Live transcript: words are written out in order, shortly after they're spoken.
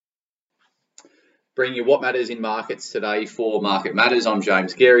Bring you what matters in markets today for Market Matters. I'm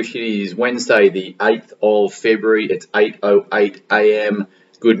James Garish. It is Wednesday, the 8th of February. It's 8:08 a.m.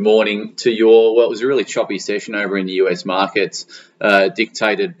 Good morning to you all. Well, it was a really choppy session over in the US markets,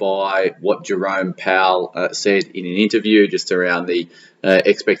 dictated by what Jerome Powell said in an interview just around the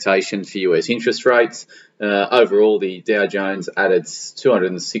expectation for US interest rates. Overall, the Dow Jones added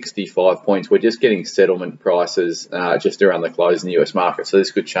 265 points. We're just getting settlement prices just around the close in the US market, so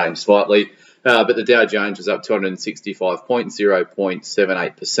this could change slightly. But the Dow Jones was up 265 points,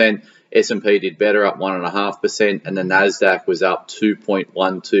 0.78%. S&P did better, up 1.5%, and the Nasdaq was up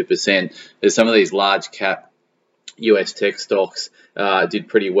 2.12%. There's some of these large cap US tech stocks did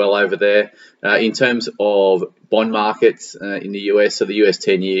pretty well over there. In terms of bond markets in the US, so the US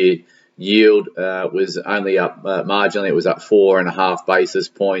 10-year yield was only up marginally. It was up 4.5 basis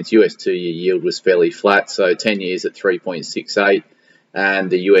points. US 2-year yield was fairly flat, so 10 years at 3.68. And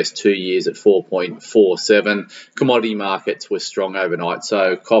the US 2 years at 4.47. Commodity markets were strong overnight.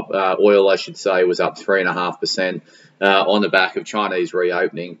 So oil, I should say, was up 3.5% on the back of Chinese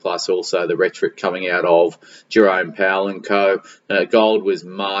reopening, plus also the rhetoric coming out of Jerome Powell and co. Gold was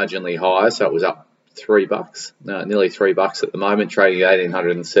marginally higher, so it was up $3, nearly $3 at the moment, trading at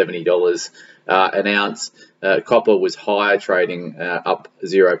 $1,870 an ounce. Copper was higher, trading up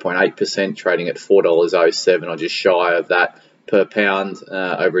 0.8%, trading at $4.07, or just shy of that per pound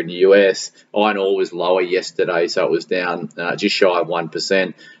over in the US. Iron ore was lower yesterday, so it was down just shy of 1%.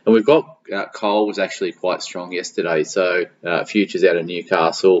 And we've got coal was actually quite strong yesterday, so futures out of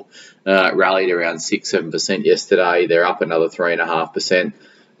Newcastle rallied around 6-7% yesterday. They're up another 3.5%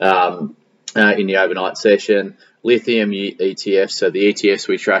 in the overnight session. Lithium ETFs, so the ETFs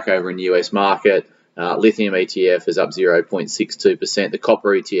we track over in the US market, lithium ETF is up 0.62%. The copper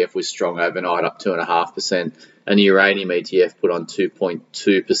ETF was strong overnight, up 2.5%. And the uranium ETF put on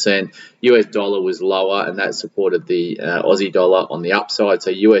 2.2%. US dollar was lower, and that supported the Aussie dollar on the upside. So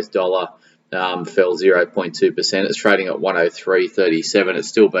US dollar fell 0.2%. It's trading at 103.37. It's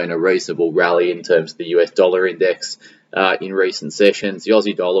still been a reasonable rally in terms of the US dollar index in recent sessions. The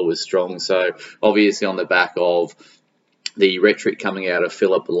Aussie dollar was strong, so obviously on the back of the rhetoric coming out of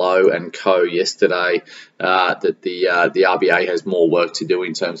Philip Lowe and co yesterday that the RBA has more work to do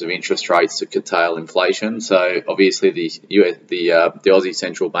in terms of interest rates to curtail inflation. So obviously the Aussie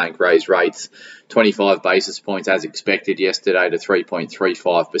Central Bank raised rates 25 basis points as expected yesterday to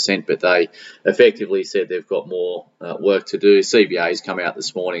 3.35%, but they effectively said they've got more work to do. CBA's come out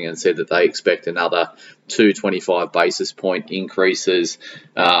this morning and said that they expect another 25 basis point increases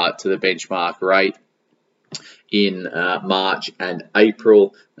to the benchmark rate in March and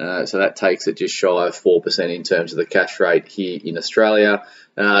April, so that takes it just shy of 4% in terms of the cash rate here in Australia.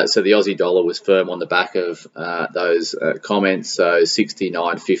 So the Aussie dollar was firm on the back of those comments, so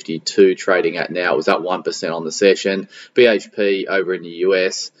 69.52 trading at now. It was up 1% on the session. BHP over in the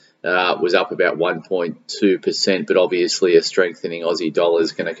US was up about 1.2%, but obviously a strengthening Aussie dollar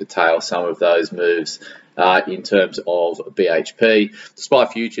is going to curtail some of those moves in terms of BHP. SPI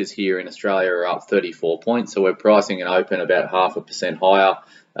futures here in Australia are up 34 points, so we're pricing an open about 0.5% higher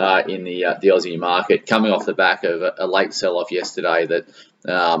in the Aussie market, coming off the back of a late sell-off yesterday that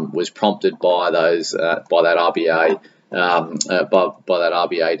was prompted by those by that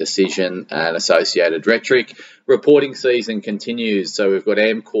RBA decision and associated rhetoric. Reporting season continues, so we've got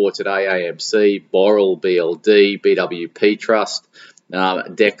Amcor today, AMC, Boral, BLD, BWP Trust,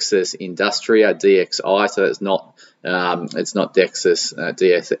 Dexus Industria, DXI, so it's not Dexus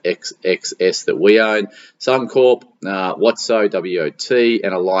DXS that we own. Suncorp, Watso, WOT,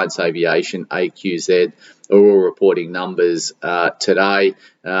 and Alliance Aviation, AQZ, are all reporting numbers today.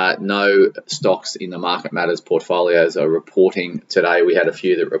 No stocks in the Market Matters portfolios are reporting today. We had a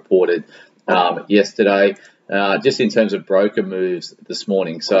few that reported yesterday. Just in terms of broker moves this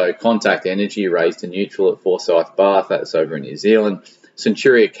morning, so Contact Energy raised a neutral at Forsyth Barr, that's over in New Zealand.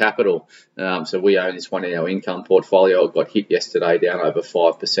 Centuria Capital, so we own this one in our income portfolio. It got hit yesterday, down over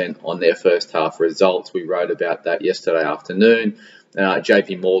 5% on their first half results. We wrote about that yesterday afternoon.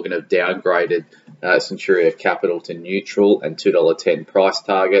 JP Morgan have downgraded Centuria Capital to neutral and $2.10 price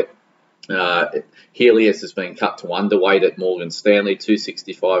target. Helios has been cut to underweight at Morgan Stanley,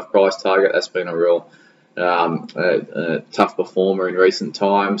 $2.65 price target. That's been a real tough performer in recent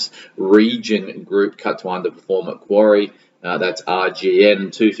times. Region Group cut to underperform at Quarry. That's RGN,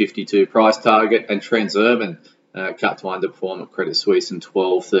 $2.52 price target. And Transurban cut to underperform at Credit Suisse and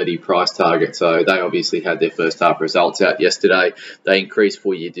 $12.30 price target. So they obviously had their first half results out yesterday. They increased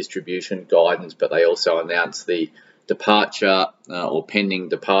full-year distribution guidance, but they also announced the departure or pending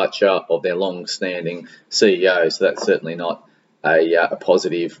departure of their long-standing CEO. So that's certainly not a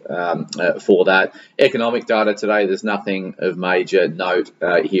positive for that. Economic data today, there's nothing of major note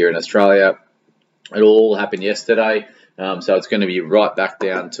here in Australia. It all happened yesterday. So it's going to be right back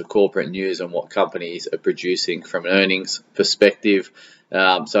down to corporate news and what companies are producing from an earnings perspective.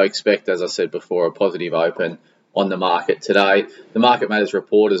 So expect, as I said before, a positive open on the market today. The Market Matters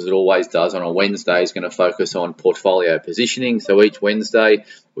report, as it always does on a Wednesday, is going to focus on portfolio positioning. So each Wednesday,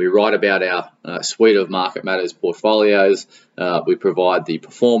 we write about our suite of Market Matters portfolios. We provide the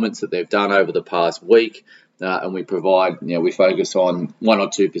performance that they've done over the past week. And we provide, we focus on one or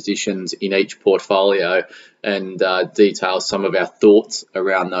two positions in each portfolio and detail some of our thoughts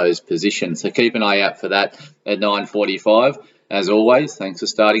around those positions. So keep an eye out for that at 9:45. As always, thanks for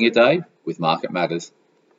starting your day with Market Matters.